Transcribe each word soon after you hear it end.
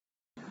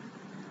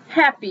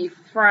Happy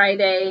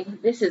Friday.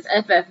 This is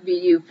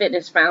FFBU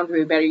Fitness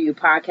Foundry Better You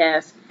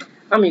podcast.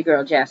 I'm your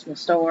girl, Jasmine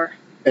Storr.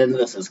 And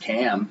this is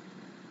Cam.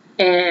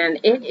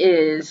 And it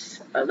is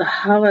the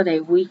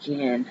holiday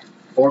weekend.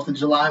 4th of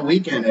July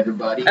weekend,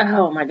 everybody.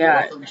 Oh, my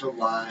God. 4th of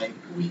July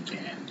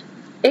weekend.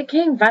 It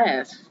came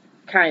fast,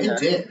 kind of.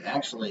 It did,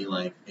 actually.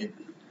 It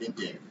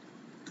did.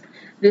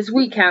 This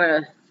week kind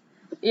of,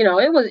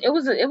 it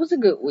was a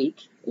good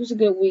week. It was a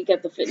good week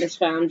at the Fitness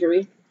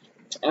Foundry.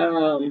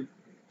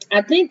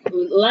 I think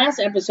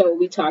last episode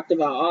we talked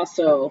about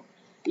also,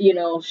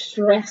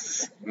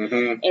 stress and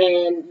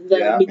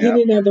the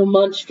beginning of the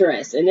month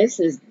stress. And this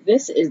is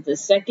the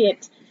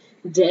second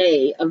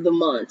day of the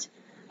month.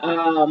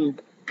 And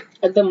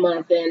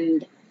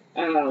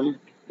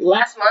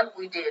last month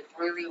we did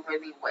really,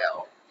 really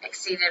well.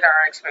 Exceeded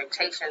our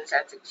expectations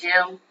at the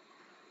gym.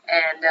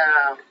 And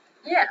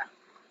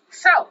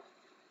so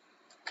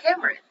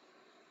Cameron,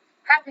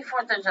 happy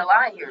 4th of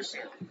July here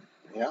soon.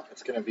 Yeah,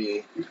 it's gonna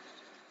be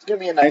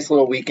a nice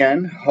little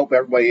weekend. Hope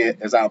everybody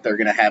is out there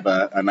gonna have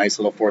a nice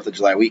little 4th of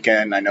July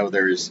weekend. I know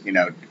there's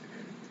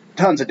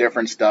tons of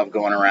different stuff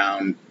going on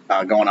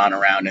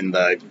around in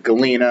the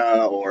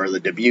Galena or the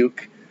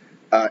Dubuque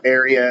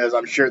areas.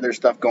 I'm sure there's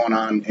stuff going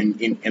on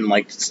in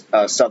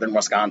southern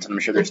Wisconsin. I'm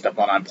sure there's stuff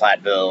going on in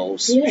Platteville,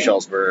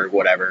 Schultzburg,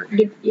 whatever.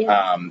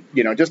 Yeah.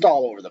 Just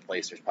all over the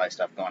place. There's probably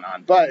stuff going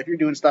on. But if you're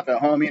doing stuff at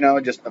home,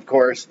 just of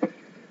course,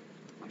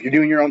 if you're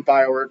doing your own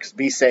fireworks,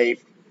 be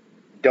safe.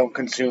 Don't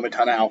consume a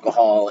ton of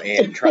alcohol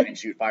and try and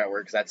shoot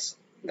fireworks.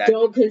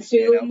 Don't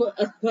consume.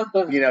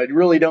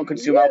 Really don't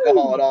consume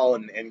alcohol at all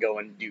and go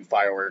and do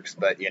fireworks.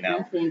 But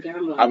I think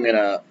I'm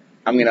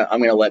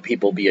gonna let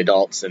people be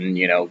adults and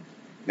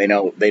they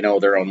know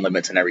their own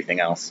limits and everything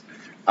else.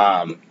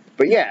 But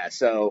yeah,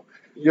 so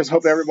just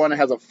hope everyone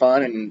has a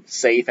fun and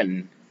safe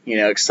and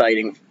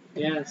exciting.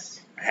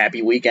 Yes.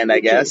 Happy weekend, I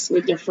guess.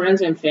 With your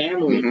friends and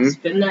family. Mm-hmm.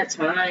 Spend that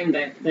time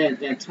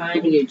that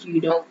time that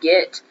you don't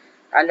get.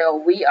 I know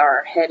we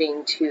are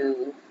heading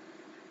to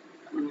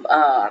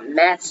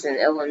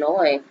Matteson,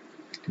 Illinois.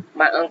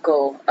 My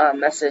uncle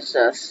messaged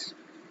us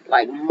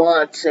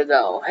months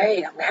ago.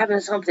 Hey, I'm having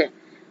something.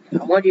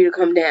 I want you to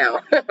come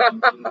down.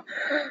 I'm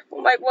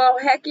like, well,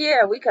 heck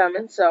yeah, we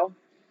coming. So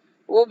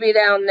we'll be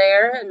down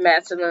there in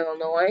Matteson,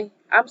 Illinois.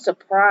 I'm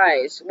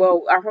surprised.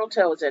 Well, our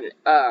hotel is in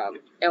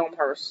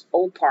Elmhurst,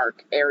 Old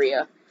Park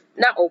area.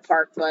 Not Old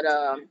Park, but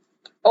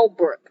Old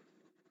Brook,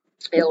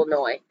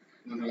 Illinois.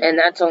 Mm-hmm. And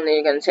that's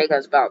only going to take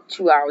us about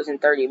 2 hours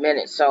and 30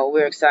 minutes. So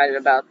we're excited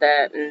about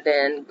that. And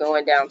then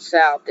going down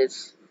south,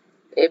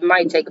 it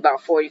might take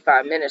about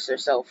 45 minutes or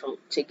so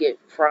to get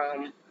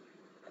from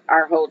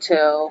our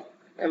hotel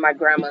in my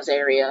grandma's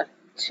area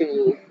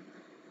to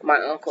my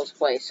uncle's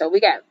place. So we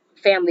got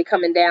family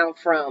coming down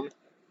from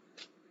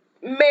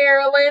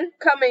Maryland,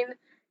 coming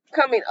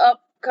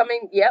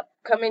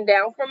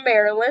down from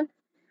Maryland.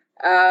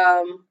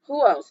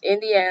 Who else?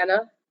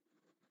 Indiana,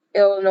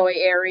 Illinois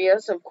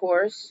areas, of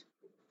course.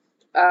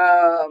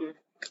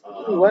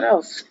 What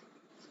else?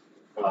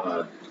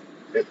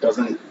 It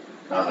doesn't.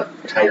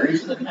 Tyrese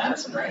is in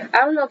Madison, right?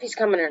 I don't know if he's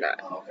coming or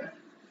not. Oh, okay.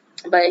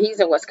 But he's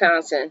in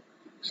Wisconsin.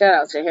 Shout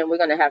out to him. We're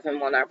going to have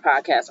him on our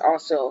podcast.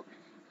 Also,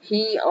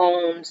 he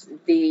owns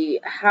the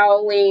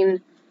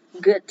Howling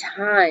Good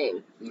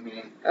Time. Mm-hmm.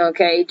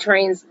 Okay,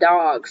 trains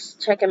dogs.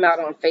 Check him out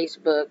on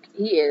Facebook.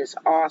 He is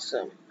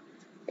awesome.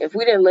 If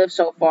we didn't live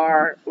so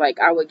far,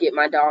 I would get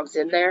my dogs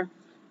in there.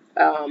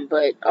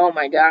 But oh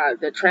my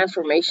God, the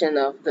transformation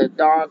of the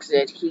dogs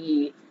that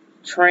he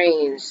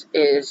trains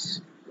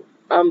is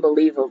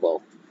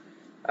unbelievable.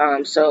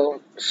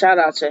 So shout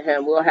out to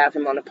him. We'll have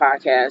him on the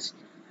podcast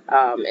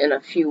in a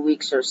few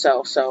weeks or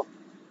so. So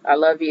I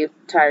love you,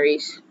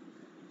 Tyrese.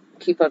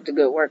 Keep up the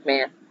good work,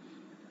 man.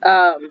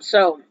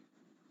 So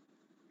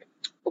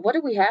what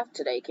do we have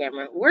today,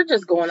 Cameron? We're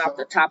just going off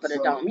the top of the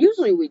dome.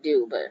 Usually we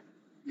do, but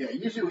yeah,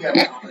 usually we have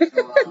topics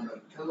going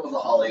on because it was a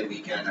holiday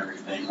weekend and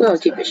everything. We'll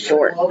keep it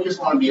short. Well, we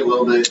just want to be a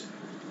little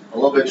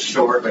bit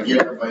short, but give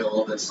everybody a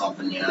little bit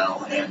something,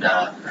 And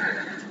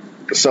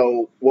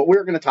so what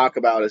we're going to talk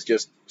about is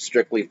just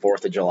strictly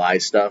 4th of July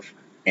stuff.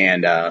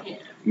 And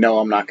no,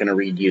 I'm not going to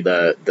read you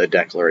the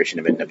Declaration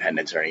of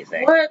Independence or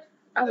anything. What?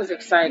 I was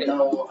excited. I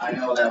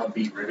know that would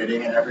be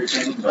riveting and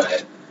everything,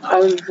 but I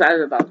was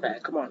excited about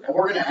that. Come on. What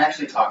we're going to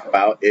actually talk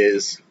about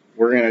is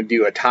we're going to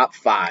do a top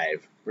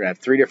 5. We're going to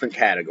have 3 different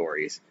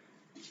categories.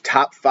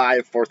 Top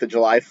 5 4th of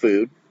July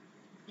food.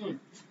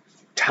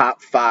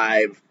 Top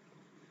 5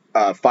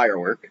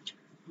 firework.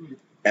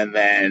 And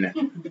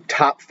then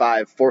top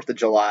 5 4th of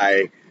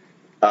July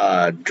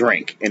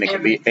drink. And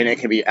it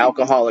can be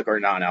alcoholic or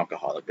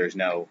non-alcoholic. There's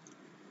no,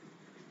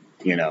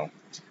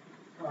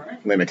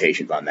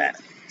 limitations on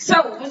that.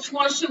 So, which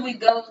one should we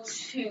go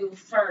to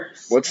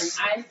first? Am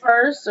I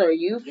first or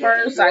you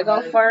first? I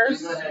go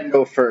first? Go ahead and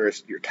go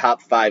first. Your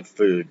top 5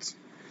 foods.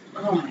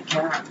 Oh my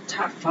God,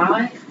 top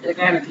 5? I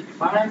gotta pick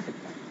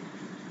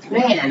 5?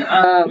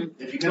 Man,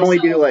 if you can only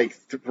do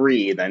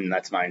 3, then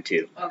that's mine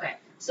too. Okay,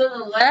 so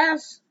the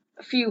last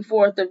few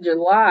 4th of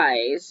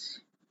Julys,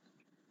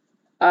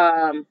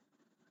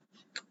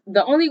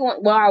 the only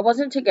one, well, I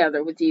wasn't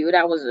together with you.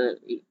 That was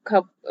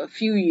a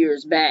few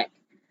years back.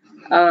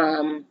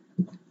 Um,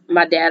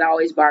 my dad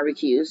always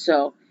barbecues,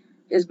 so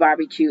his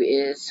barbecue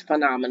is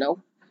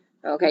phenomenal.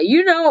 Okay,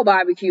 you know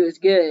barbecue is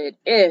good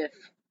if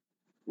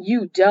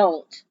you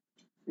don't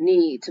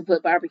need to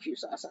put barbecue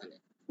sauce on it.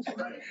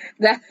 Right.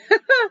 That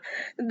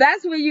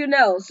that's when you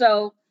know.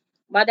 So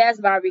my dad's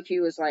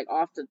barbecue is like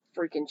off the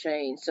freaking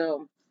chain.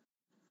 So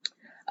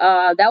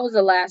that was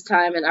the last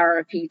time an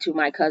RFP to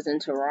my cousin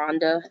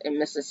Taronda in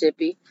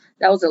Mississippi.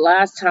 That was the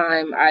last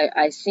time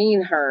I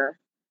seen her.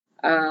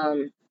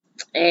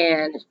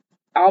 And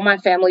all my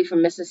family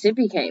from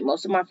Mississippi came.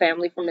 Most of my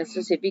family from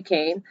Mississippi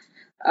came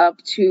up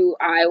to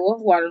Iowa,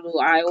 Waterloo,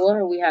 Iowa,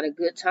 and we had a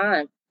good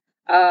time.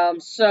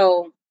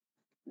 So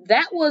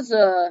that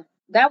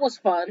was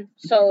fun.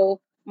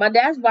 So my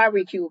dad's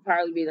barbecue will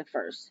probably be the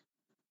first.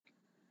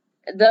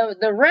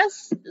 The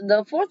rest,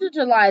 the 4th of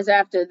July is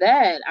after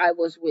that. I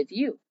was with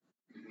you.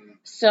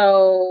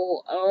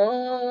 So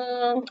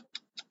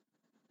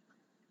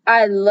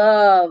I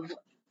love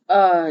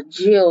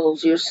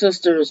Jill's, your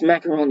sister's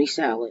macaroni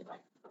salad.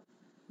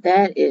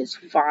 That is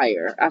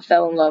fire. I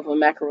fell in love with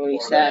macaroni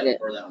salad.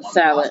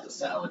 Salad.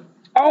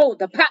 Oh,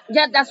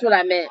 yeah, that's what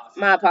I meant.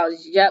 My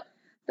apologies. Yep,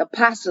 the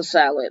pasta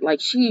salad.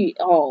 Like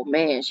oh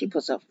man, she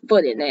puts her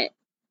foot in that,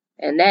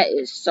 and that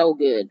is so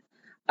good.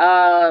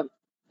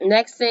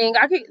 Next thing,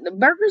 the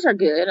burgers are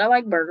good. I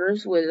like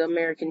burgers with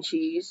American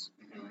cheese.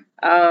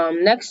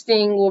 Next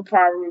thing will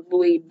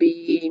probably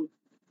be.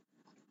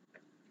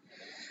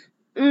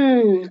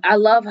 I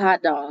love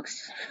hot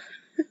dogs.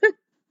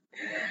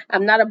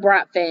 I'm not a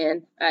brat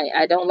fan.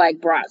 I don't like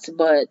brats,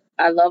 but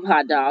I love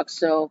hot dogs.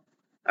 So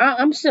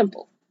I'm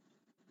simple.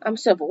 I'm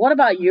simple. What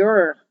about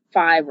your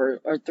 5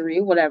 or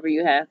 3, whatever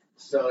you have?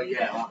 So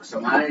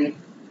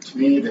to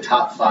me, the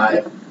top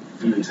 5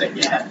 foods that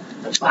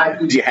the 5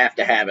 foods you have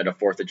to have at a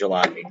 4th of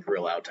July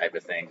grill out type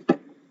of thing.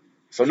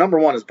 So number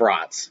 1 is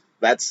brats.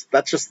 That's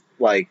just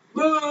like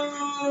brats.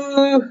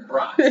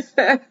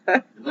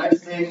 The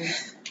next thing,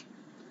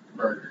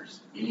 burgers.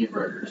 You need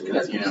burgers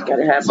because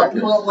gotta have some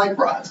burgers. people don't like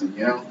brats, and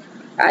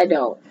I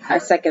don't. I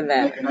second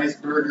that. Make a nice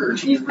burger or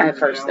cheeseburger. I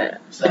first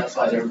that.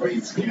 Satisfies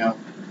everybody's.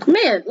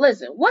 Man,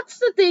 listen. What's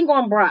the thing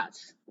on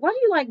brats? Why do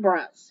you like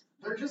brats?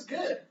 They're just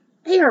good.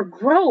 They are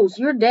gross.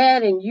 Your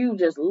dad and you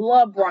just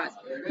love brats.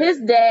 His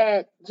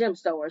dad, Jim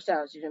Stower.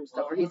 Shout out to Jim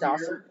Stower. He's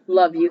awesome.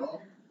 Love you.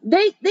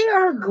 They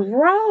are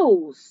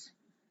gross.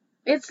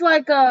 It's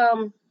like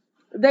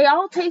they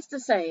all taste the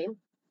same.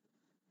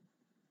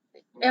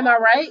 Am I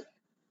right?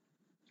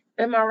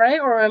 Am I right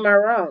or am I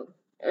wrong?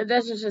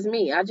 That's just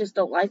me. I just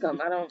don't like them.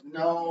 I don't.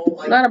 No.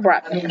 Not a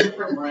brat fan.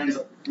 Different brands.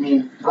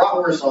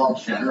 Bratwursts all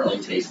generally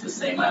taste the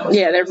same.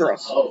 Yeah, they're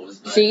gross.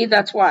 See,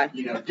 that's why.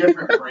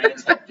 Different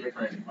brands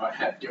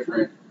have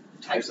different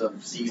types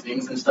of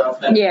seasonings and stuff.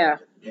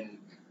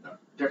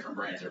 Different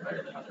brands are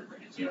better than other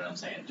brands. You know what I'm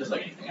saying? Just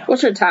like anything else.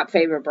 What's your top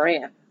favorite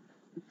brand?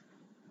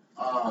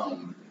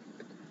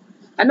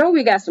 I know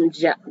we got some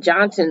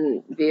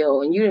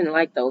Johnsonville, and you didn't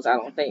like those. I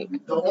don't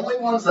think. The only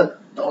ones that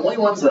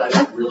I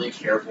don't really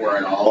care for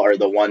at all are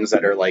the ones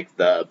that are like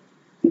the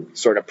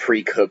sort of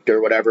pre-cooked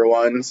or whatever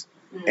ones,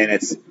 and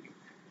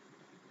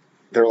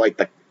they're like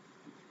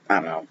I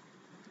don't know.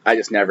 I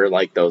just never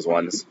liked those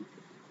ones,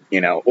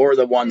 or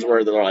the ones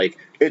where they're like,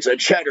 it's a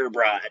cheddar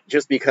brat,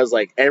 just because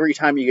like every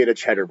time you get a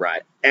cheddar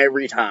brat,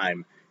 every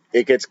time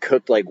it gets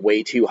cooked like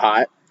way too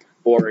hot,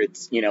 or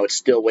it's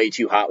still way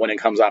too hot when it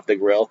comes off the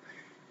grill.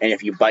 And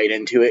if you bite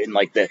into it and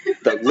like the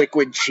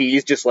liquid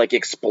cheese just like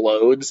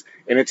explodes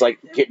and it's like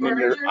getting in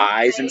your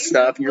eyes and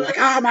stuff and you're like,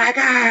 oh my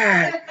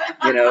God,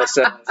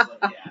 so it's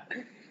like,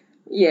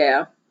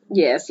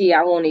 yeah. See,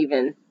 I won't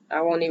even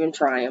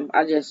try them.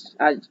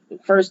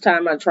 First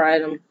time I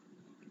tried them,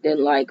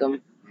 didn't like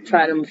them.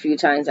 Tried them a few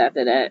times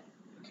after that,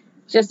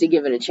 just to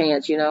give it a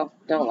chance.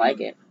 Don't like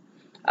it.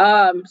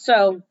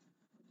 So.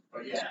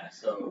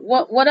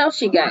 What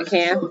else you got,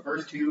 Cam? So the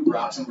first 2,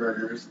 brats and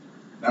burgers.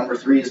 Number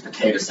 3 is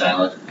potato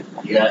salad.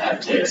 You gotta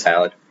have potato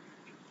salad.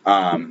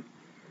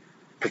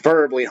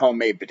 Preferably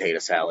homemade potato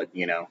salad,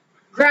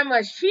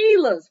 Grandma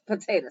Sheila's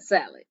potato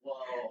salad.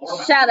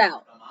 Well, shout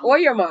out. Or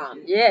your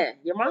mom. Yeah,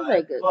 your mom's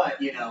very good. But,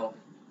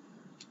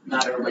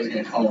 not everybody's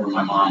gonna come over to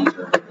my mom's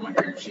or my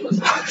Grandma Sheila's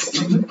house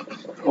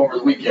over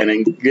the weekend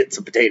and get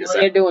some potato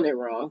salad. You're doing it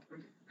wrong.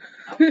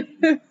 They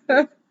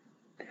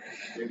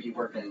be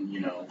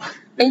working,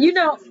 And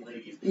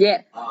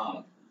yeah.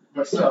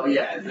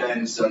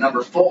 So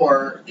number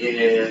 4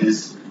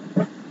 is,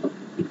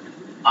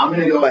 I'm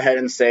going to go ahead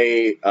and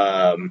say,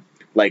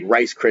 like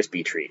Rice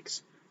Krispie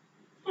treats.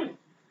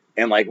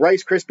 And like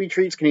Rice Krispie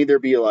treats can either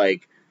be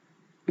like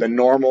the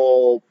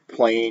normal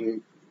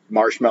plain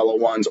marshmallow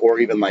ones or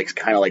even like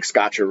kind of like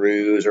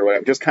Scotcheroos or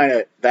whatever, just kind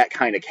of that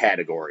kind of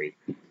category.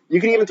 You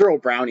can even throw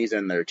brownies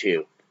in there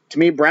too. To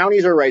me,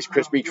 brownies or Rice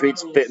Krispie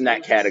treats fit in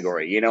that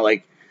category,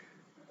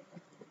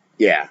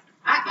 yeah.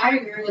 I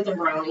agree with the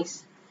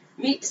brownies.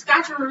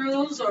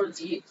 Scotcheroos or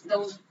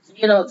those,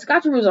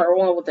 Scotcheroos are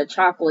one with the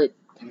chocolate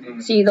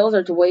Mhm. See, those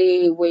are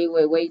way, way,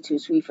 way, way too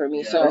sweet for me.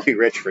 Yeah, So they're too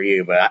rich for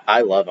you, but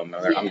I love them.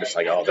 I'm just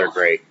like, oh, they're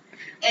great.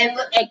 And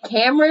at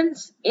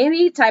Cameron's,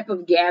 any type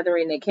of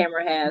gathering that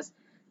Cameron has,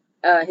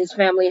 his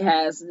family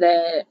has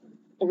that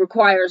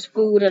requires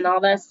food and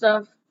all that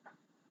stuff.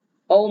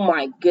 Oh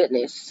my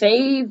goodness,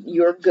 save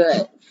your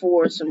gut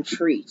for some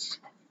treats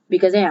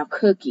because they have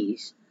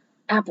cookies,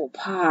 apple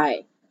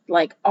pie,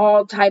 like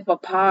all type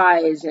of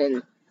pies,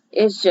 and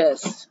it's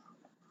just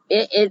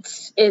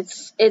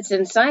it's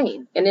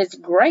insane and it's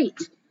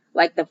great.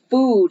 Like the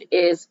food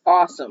is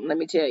awesome, let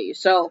me tell you.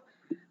 So,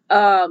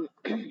 um,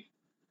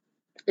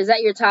 is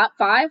that your top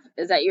five?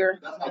 Is that your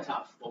That's my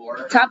top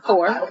four. top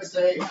four? I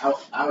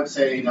would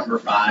say number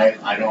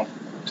five. I don't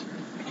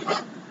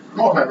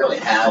know if I really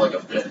have like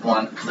a fifth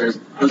one. There's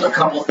a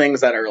couple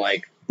things that are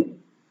like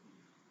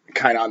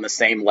kind of on the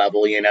same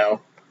level, you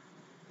know.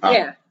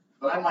 Yeah.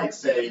 But I might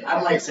say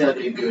that'd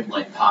be a good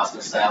like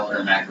pasta salad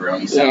or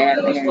macaroni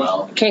salad as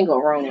well. Can't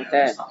go wrong with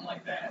that. Something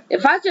like that.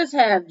 If I just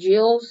have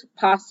Jill's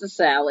pasta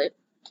salad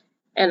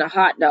and a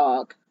hot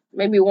dog,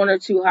 maybe one or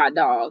two hot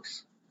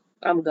dogs,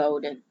 I'm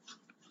golden.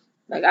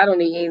 Like I don't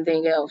need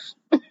anything else.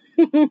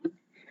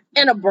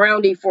 And a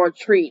brownie for a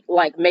treat,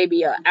 like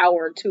maybe an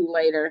hour or two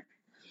later.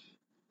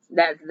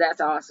 That's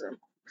awesome.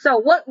 So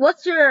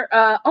what's your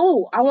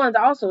oh, I wanted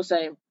to also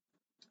say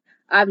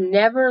I've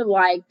never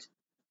liked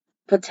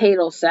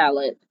potato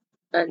salad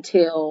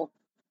until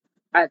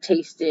I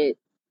tasted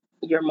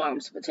your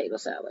mom's potato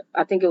salad.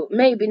 I think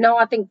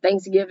I think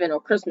Thanksgiving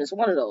or Christmas,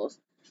 one of those.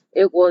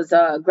 It was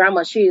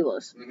Grandma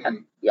Sheila's.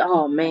 Mhm.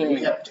 Oh man.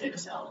 We have potato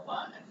salad a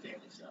lot at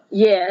family stuff.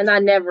 Yeah, and I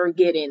never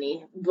get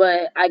any,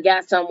 but I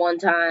got some one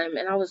time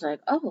and I was like,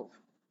 "Oh,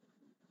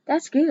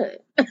 that's good."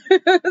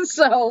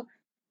 So,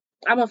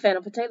 I'm a fan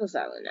of potato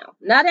salad now.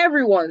 Not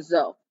everyone's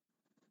though.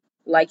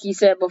 Like he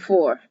said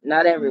before,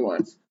 not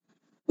everyone's.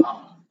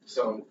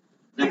 So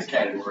next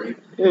category.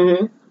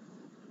 Mhm.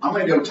 I'm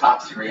gonna go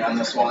top three on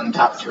this one.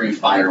 Top three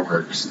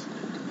fireworks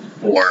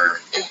for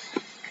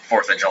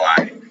 4th of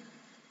July.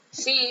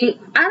 See,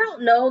 I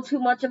don't know too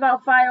much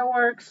about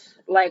fireworks.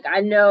 Like I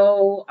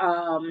know,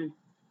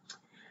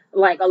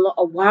 like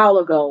a while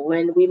ago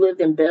when we lived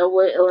in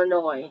Bellwood,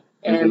 Illinois,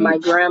 and my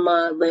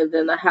grandma lived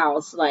in a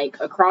house like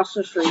across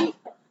the street,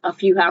 a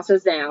few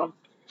houses down,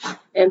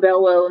 in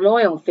Bellwood,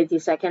 Illinois, on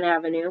 52nd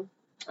Avenue.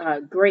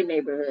 Great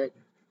neighborhood.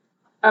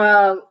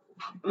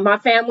 My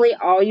family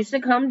all used to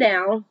come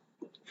down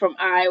from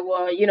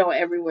Iowa,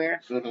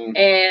 everywhere,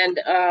 and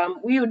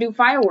we would do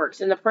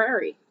fireworks in the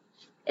prairie,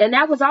 and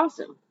that was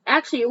awesome.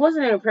 Actually, it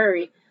wasn't in a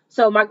prairie.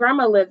 So my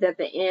grandma lived at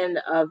the end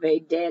of a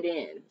dead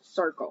end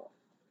circle.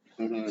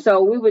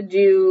 So we would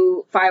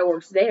do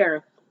fireworks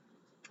there.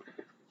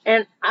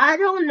 And I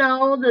don't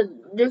know the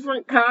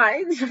different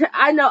kinds.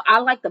 I know I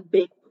like the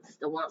big ones,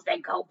 the ones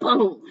that go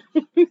boom.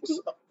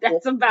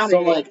 That's about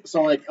it.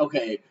 So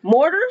okay.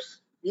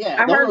 Mortars? Yeah,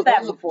 I heard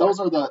that before. Those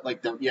are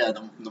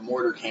the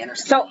mortar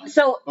canisters.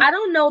 So I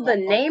don't know the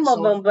name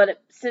of them,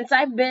 but since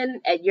I've been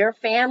at your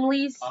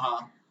family's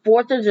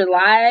 4th of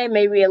July,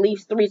 maybe at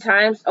least 3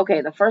 times.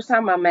 Okay, the first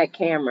time I met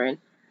Cameron,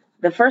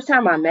 the first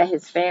time I met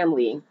his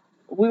family,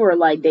 we were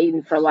like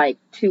dating for like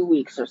 2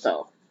 weeks or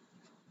so,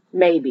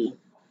 maybe.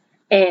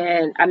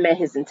 And I met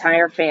his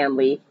entire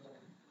family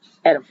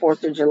at a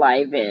 4th of July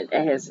event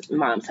at his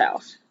mom's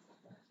house.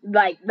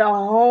 Like the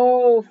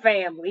whole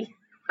family.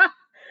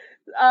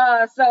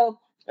 So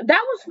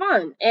that was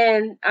fun.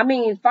 And I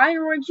mean,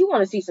 fireworks, you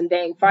want to see some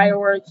dang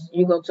fireworks,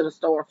 you go to the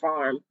Store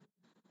Farm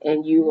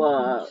and you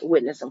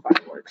witness some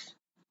fireworks.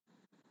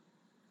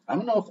 I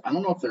don't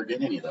know if they're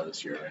getting any of those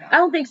this year right now. I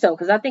don't think so,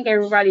 because I think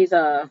everybody's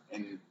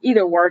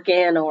either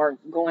working or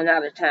going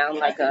out of town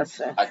like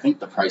us. I think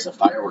the price of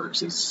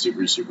fireworks is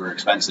super, super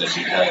expensive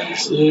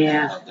because of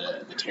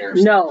the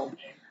tariffs. No,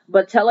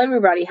 but tell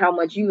everybody how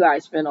much you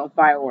guys spend on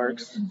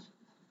fireworks.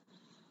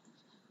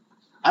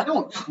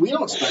 We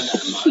don't spend that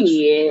much.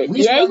 Shit.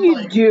 Yeah,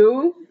 you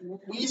do.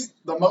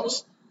 The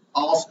most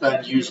I'll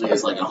spend usually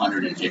is like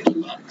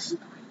 $150.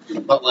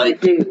 But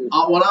like, dude.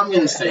 What I'm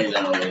gonna say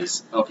though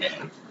is, okay,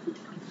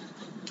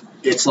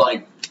 it's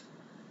like,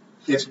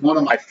 it's one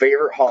of my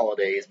favorite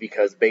holidays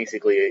because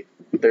basically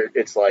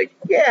it's like,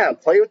 yeah,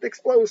 play with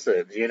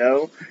explosives, you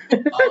know?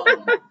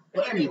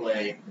 But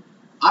anyway,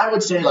 I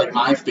would say like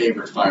my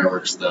favorite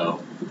fireworks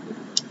though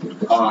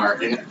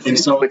are, and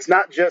so it's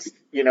not just,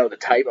 the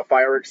type of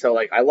fireworks. So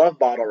like, I love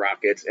bottle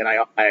rockets, and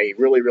I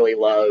really, really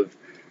love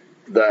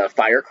the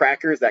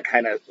firecrackers that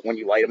kind of, when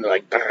you light them, they're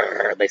like,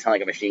 brrr, they sound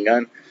like a machine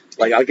gun.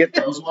 Like, I'll get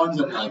those ones,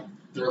 and like,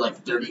 they're like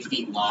 30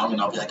 feet long,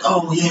 and I'll be like,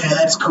 oh yeah,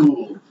 that's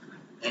cool.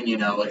 And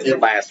it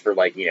lasts for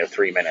like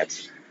 3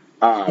 minutes.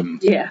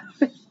 Yeah.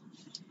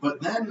 But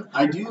then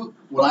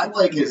what I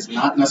like is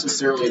not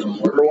necessarily the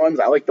mortar ones.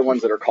 I like the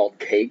ones that are called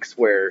cakes,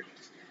 where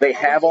they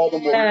have all the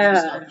mortars and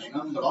stuff in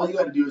them, but all you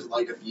got to do is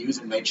light a fuse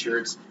and make sure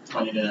it's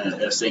pointed in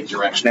a safe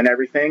direction and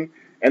everything.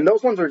 And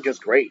those ones are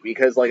just great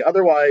because, like,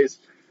 otherwise,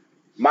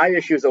 my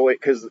issue is always,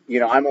 because,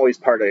 I'm always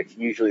part of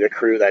usually the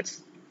crew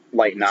that's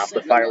lighting off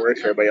the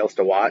fireworks for everybody else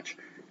to watch.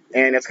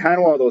 And it's kind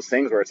of one of those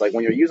things where it's like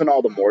when you're using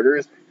all the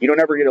mortars, you don't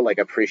ever get to like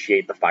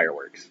appreciate the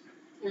fireworks.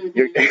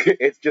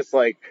 It's just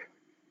like,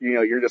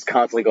 you're just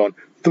constantly going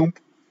thump,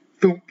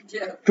 thump,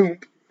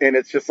 thump, and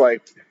it's just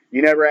like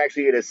you never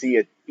actually get to see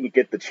it. You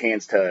get the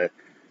chance to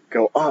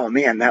go, oh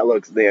man, that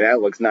looks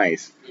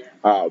nice.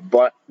 Yeah.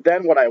 But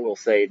then what I will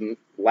say,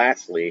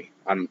 lastly,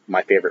 on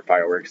my favorite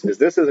fireworks is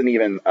this isn't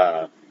even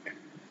a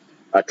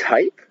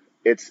type.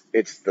 It's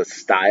the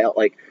style.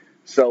 Like,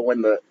 so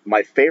when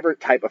my favorite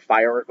type of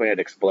firework when it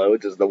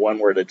explodes is the one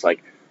where it's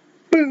like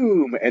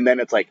boom, and then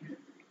it's like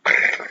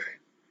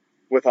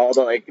with all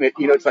the like,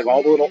 it's like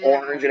all the little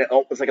orange, and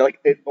it's like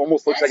it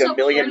almost looks like a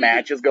million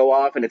matches go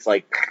off, and it's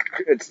like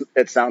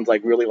it sounds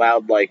like really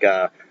loud, like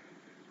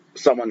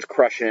someone's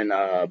crushing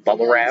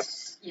bubble wrap.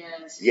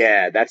 Yes.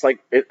 Yeah, that's like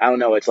I don't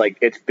know. It's like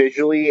it's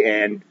visually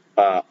and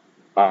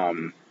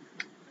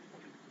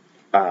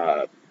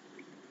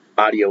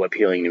audio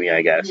appealing to me,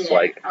 I guess. Yeah,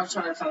 like I was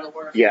trying to find the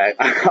word. Yeah,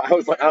 I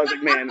was like,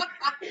 man,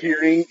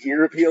 hearing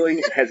ear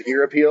appealing has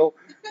ear appeal.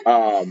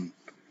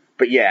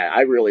 But yeah,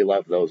 I really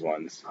love those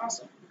ones.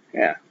 Awesome.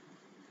 Yeah.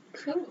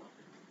 Cool.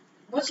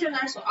 What's your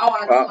next one? Oh,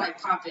 I do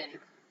like popping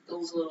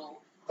those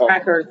little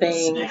cracker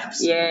things.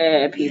 Snaps.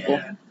 Yeah, people.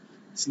 Yeah.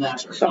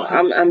 Snaps are So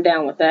fun. I'm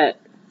down with that.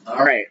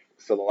 All right.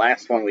 So the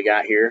last one we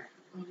got here,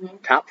 Mm-hmm.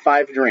 top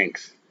 5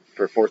 drinks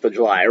for 4th of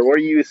July, or what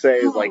do you say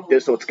is like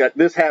this? So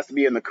this has to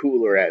be in the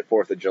cooler at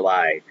 4th of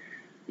July.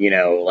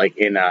 Like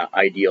in a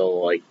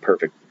ideal, like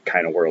perfect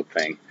kind of world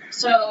thing.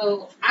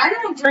 So I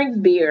don't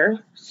drink beer.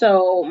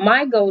 So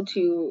my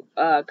go-to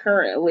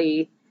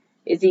currently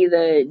is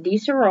either Di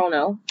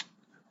Serono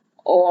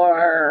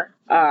or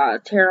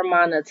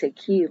Terramana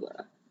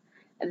Tequila.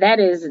 That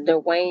is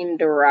Dwayne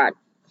The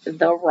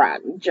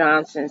Rock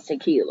Johnson's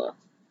tequila.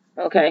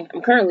 Okay,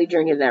 I'm currently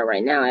drinking that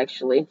right now,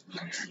 actually.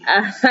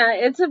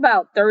 It's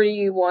about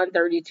 $31,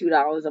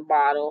 $32 a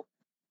bottle,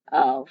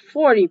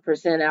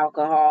 40%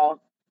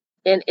 alcohol,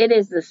 and it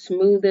is the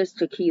smoothest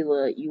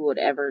tequila you would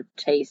ever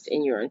taste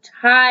in your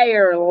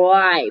entire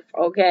life,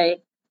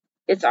 okay?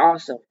 It's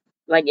awesome.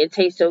 Like, it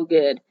tastes so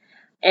good.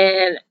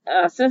 And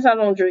since I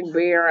don't drink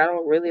beer, I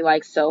don't really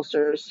like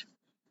seltzers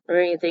or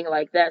anything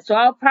like that. So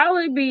I'll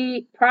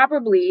probably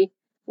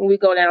when we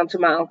go down to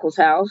my uncle's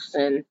house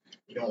and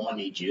You don't want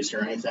any juice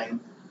or anything?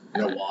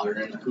 No water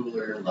in the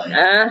cooler? Like,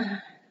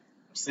 I'm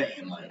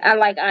saying, like, I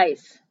like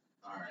ice.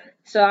 alright.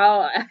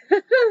 So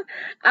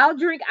I'll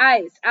drink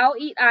ice. I'll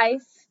eat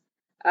ice.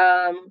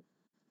 I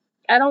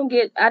don't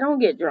get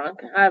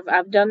drunk.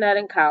 I've done that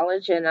in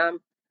college, and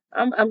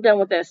I'm done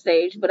with that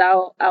stage. But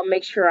I'll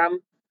make sure I'm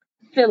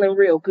feeling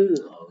real good.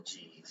 Oh,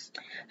 jeez.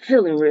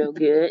 Feeling real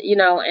good,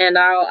 and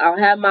I'll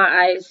have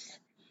my ice.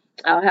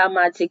 I'll have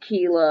my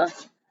tequila,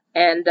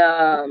 and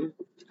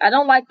I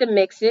don't like to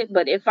mix it,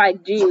 but if I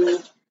do,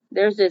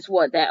 there's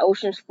that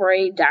Ocean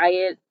Spray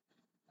diet,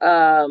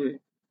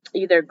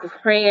 either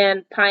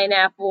cran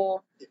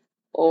pineapple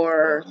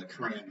or the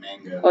cran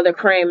mango. or the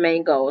cran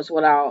mango is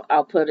what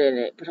I'll put in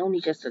it, but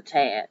only just a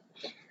tad.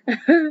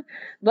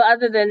 But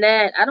other than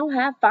that, I don't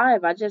have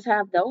 5. I just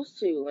have those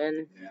 2.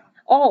 And Yeah.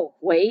 oh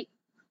wait,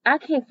 I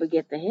can't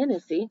forget the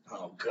Hennessy.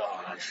 Oh,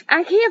 gosh.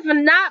 I can't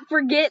not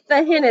forget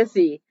the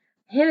Hennessy.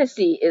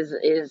 Hennessy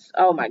is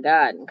oh my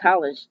God. In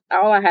college,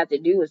 all I had to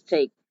do was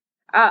take.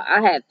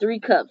 I had 3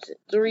 cups,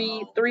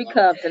 three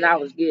cups, and I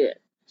was good.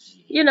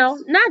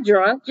 Jeez. Not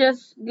drunk,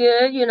 just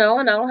good. And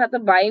I don't have to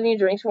buy any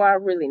drinks. Well, I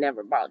really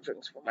never bought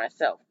drinks for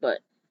myself, but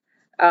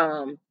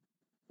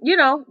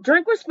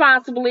drink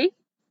responsibly,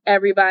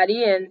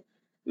 everybody, and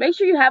make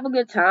sure you have a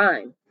good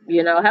time.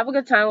 Have a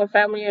good time with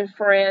family and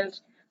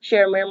friends.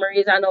 Share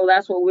memories. I know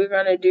that's what we're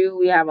going to do.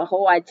 We have a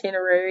whole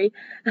itinerary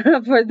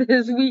for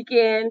this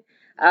weekend.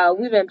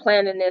 We've been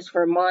planning this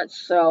for months,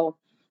 so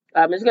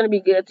it's going to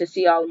be good to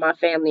see all of my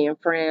family and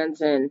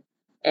friends and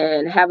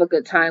have a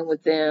good time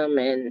with them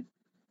and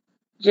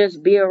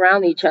just be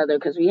around each other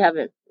because we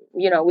haven't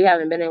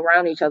been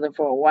around each other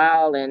for a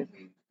while,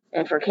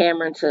 and for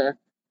Cameron to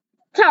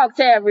talk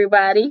to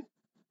everybody.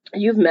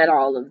 You've met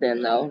all of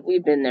them, though.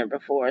 We've been there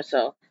before,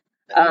 so.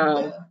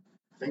 I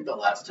think the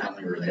last time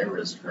we were there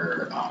was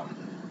for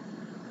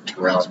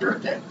Terrell's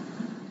birthday.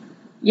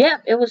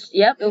 Yep, it was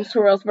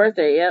Terrell's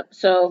birthday, yep.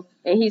 So,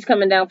 and he's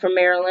coming down from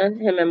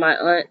Maryland, him and my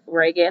aunt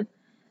Reagan,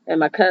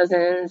 and my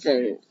cousins,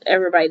 and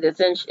everybody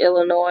that's in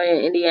Illinois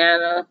and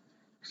Indiana.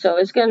 So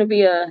it's gonna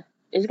be a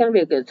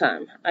good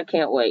time. I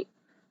can't wait.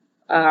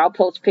 I'll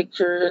post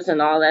pictures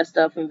and all that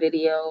stuff and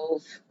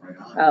videos. Right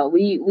on.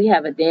 We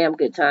have a damn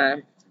good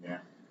time. Yeah.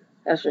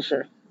 That's for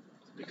sure.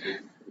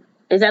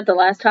 Is that the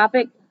last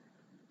topic?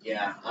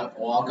 Yeah.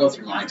 I'll go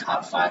through my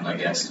top 5, I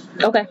guess.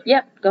 Okay.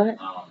 Yep. Go ahead.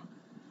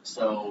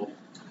 So,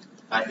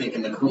 I think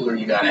in the cooler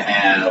you gotta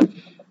have,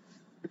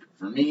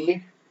 for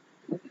me,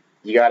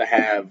 I gotta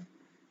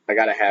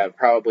have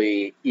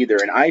probably either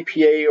an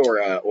IPA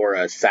or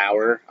a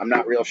sour. I'm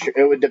not real sure.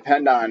 It would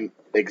depend on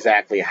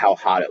exactly how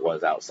hot it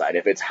was outside.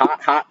 If it's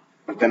hot,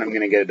 then I'm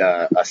gonna get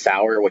a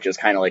sour, which is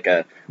kind of like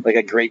a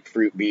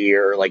grapefruit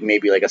beer, like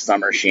maybe like a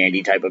summer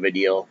shandy type of a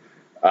deal.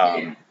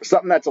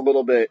 Something that's a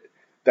little bit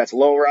that's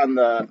lower on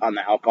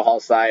the alcohol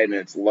side, and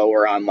it's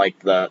lower on like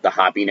the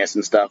hoppiness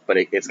and stuff, but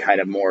it's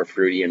kind of more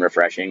fruity and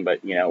refreshing. But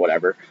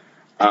whatever.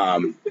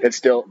 It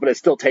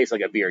still tastes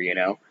like a beer,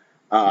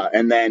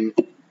 and then,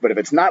 but if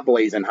it's not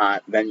blazing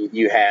hot, then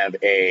you have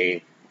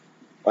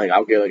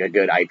I'll get like a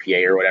good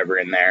IPA or whatever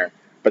in there.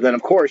 But then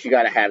of course you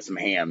got to have some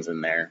hams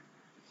in there.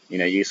 You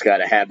just got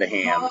to have the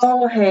hams.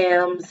 Oh,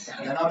 hams.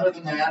 And other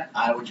than that,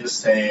 I would just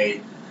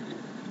say,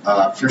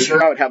 for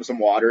sure, I would have some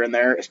water in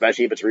there,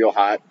 especially if it's real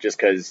hot, just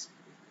because,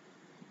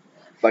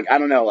 I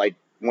don't know,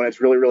 when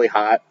it's really, really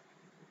hot,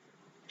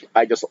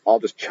 I'll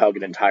just chug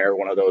an entire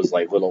one of those,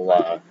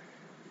 little,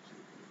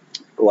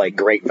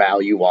 great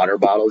value water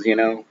bottles,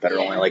 that are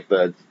only,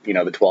 the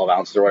 12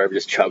 ounces or whatever.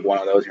 Just chug one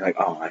of those. You're like,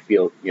 oh, I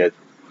feel, I'm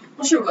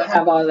sure we'll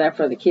have all of that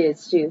for the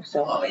kids, too,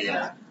 so. Oh,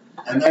 yeah.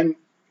 And then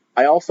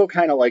I also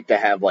kind of like to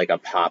have, a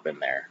pop in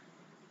there.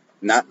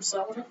 Not,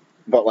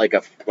 but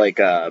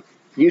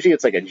usually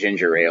it's like a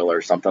ginger ale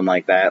or something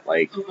like that.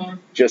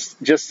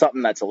 Just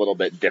something that's a little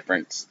bit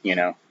different,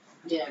 Yeah,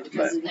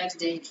 because the next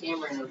day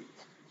Cameron will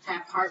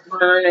have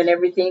heartburn and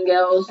everything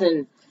else,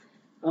 and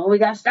we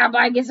gotta stop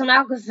by and get some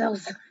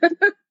Alka-Seltzer.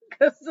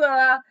 Because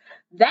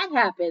that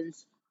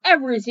happens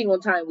every single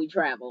time we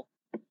travel.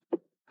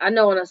 I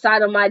know on the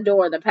side of my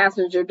door, the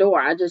passenger door,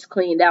 I just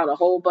cleaned out a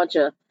whole bunch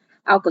of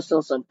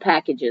Alka-Seltzer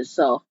packages.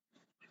 So,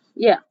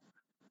 yeah,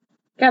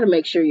 gotta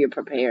make sure you're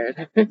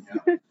prepared.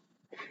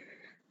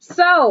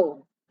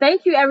 So,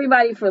 thank you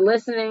everybody for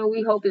listening.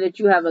 We hope that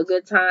you have a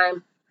good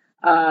time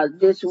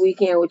this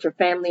weekend with your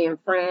family and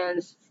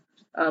friends.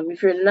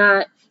 If you're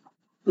not,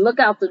 look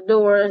out the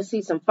door and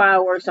see some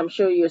fireworks. I'm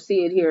sure you'll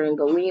see it here in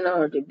Galena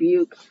or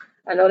Dubuque.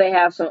 I know they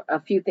have a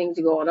few things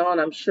going on,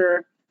 I'm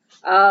sure.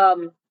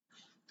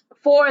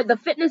 For the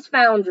Fitness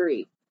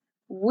Foundry,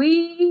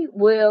 we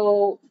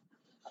are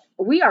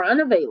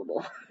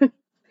unavailable.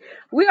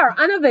 We are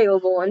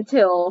unavailable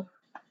until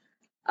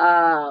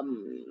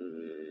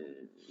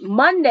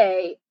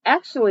Monday.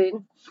 Actually,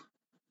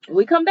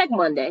 we come back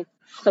Monday.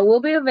 So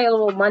we'll be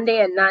available Monday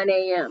at 9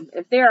 a.m.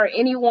 If there are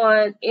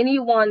anyone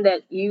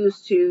that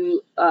needs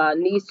to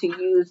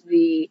use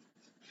the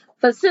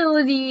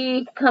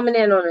facility, coming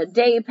in on a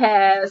day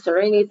pass or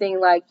anything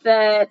like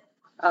that,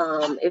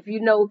 if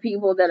you know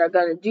people that are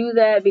going to do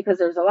that, because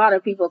there's a lot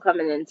of people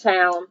coming in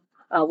town,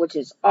 which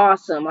is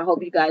awesome. I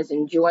hope you guys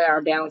enjoy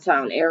our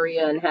downtown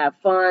area and have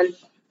fun,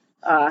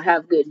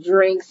 have good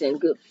drinks and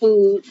good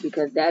food,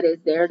 because that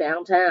is their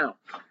downtown.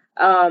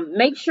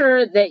 Make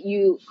sure that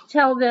you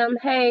tell them,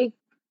 hey,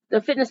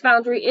 the Fitness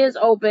Foundry is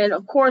open,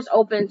 of course,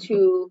 open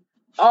to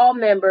all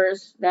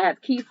members that have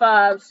key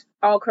fobs,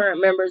 all current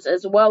members,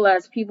 as well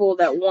as people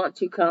that want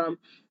to come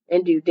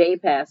and do day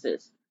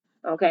passes.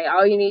 Okay,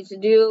 all you need to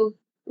do,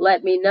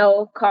 let me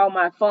know. Call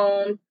my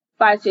phone,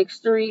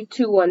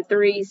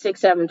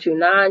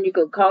 563-213-6729. You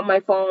could call my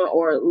phone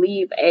or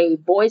leave a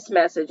voice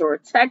message or a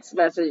text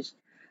message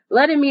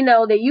letting me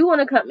know that you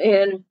want to come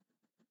in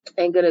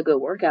and get a good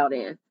workout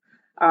in.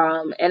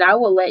 And I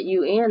will let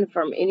you in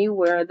from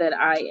anywhere that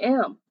I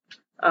am.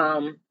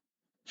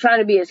 Trying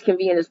to be as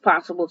convenient as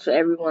possible to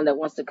everyone that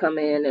wants to come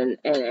in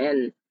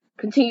and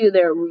continue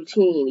their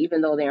routine,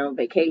 even though they're on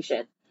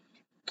vacation.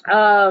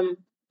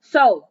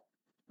 So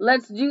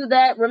let's do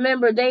that.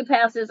 Remember, day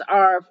passes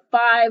are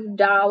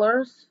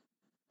 $5.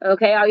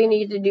 Okay, all you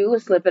need to do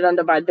is slip it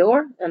under my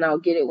door, and I'll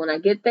get it when I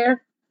get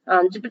there.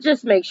 But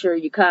just make sure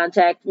you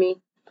contact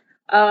me.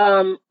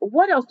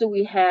 What else do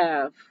we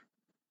have?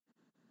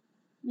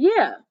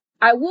 Yeah,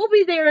 I will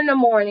be there in the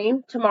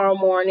morning, tomorrow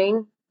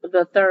morning,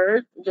 the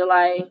 3rd,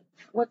 July.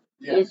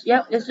 It's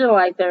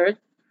July 3rd.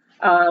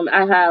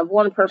 I have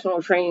one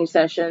personal training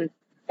session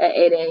at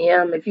 8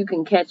 a.m. If you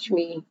can catch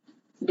me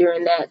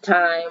during that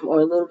time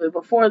or a little bit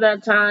before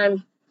that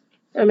time,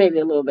 or maybe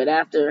a little bit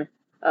after,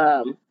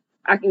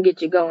 I can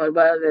get you going.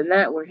 But other than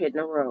that, we're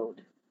hitting the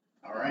road.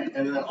 All right.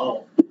 And then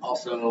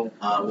also,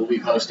 we'll be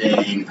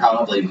posting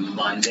probably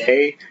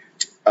Monday.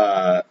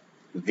 We'll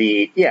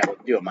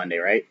do it Monday,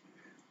 right?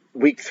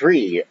 Week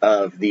 3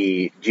 of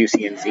the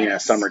Juicy and Zena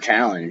Summer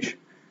Challenge.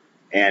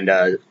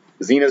 And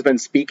Zena's been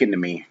speaking to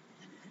me.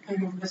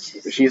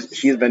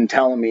 She's been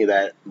telling me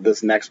that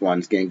this next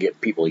one's going to get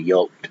people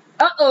yoked.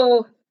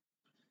 Uh-oh.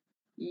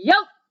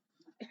 Yoke.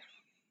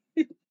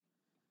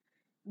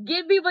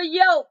 Get people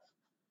yoked.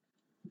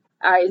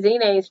 All right,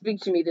 Zena ain't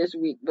speak to me this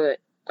week, but,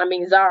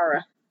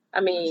 Zara.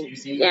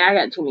 Juicy. Yeah, I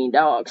got too many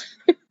dogs.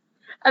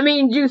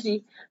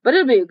 Juicy. But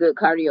it'll be a good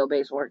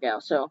cardio-based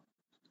workout, so,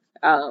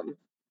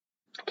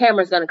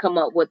 Cameron's going to come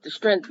up with the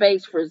strength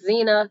base for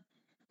Zena,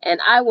 and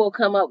I will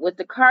come up with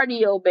the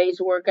cardio-based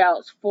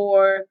workouts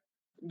for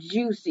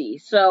Juicy.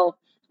 So,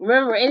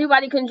 remember,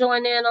 anybody can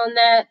join in on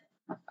that.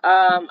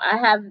 I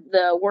have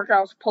the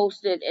workouts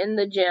posted in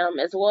the gym,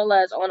 as well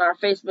as on our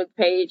Facebook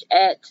page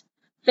at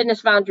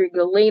Fitness Foundry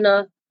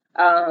Galena.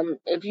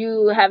 If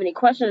you have any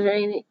questions or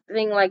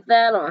anything like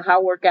that on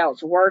how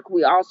workouts work,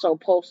 we also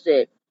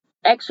posted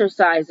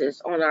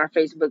exercises on our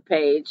Facebook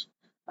page.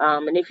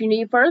 And if you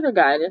need further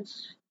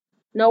guidance,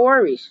 no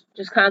worries.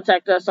 Just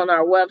contact us on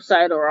our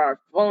website or our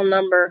phone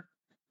number,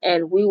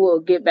 and we will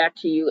get back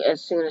to you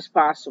as soon as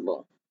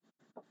possible.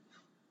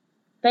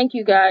 Thank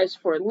you guys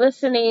for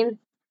listening.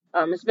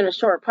 It's been a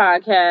short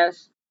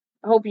podcast.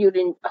 I hope you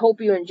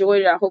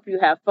enjoyed it. I hope you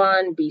have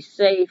fun. Be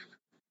safe.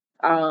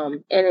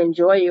 And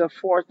enjoy your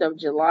 4th of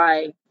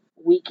July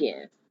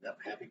weekend. Yep.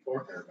 Happy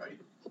 4th, everybody.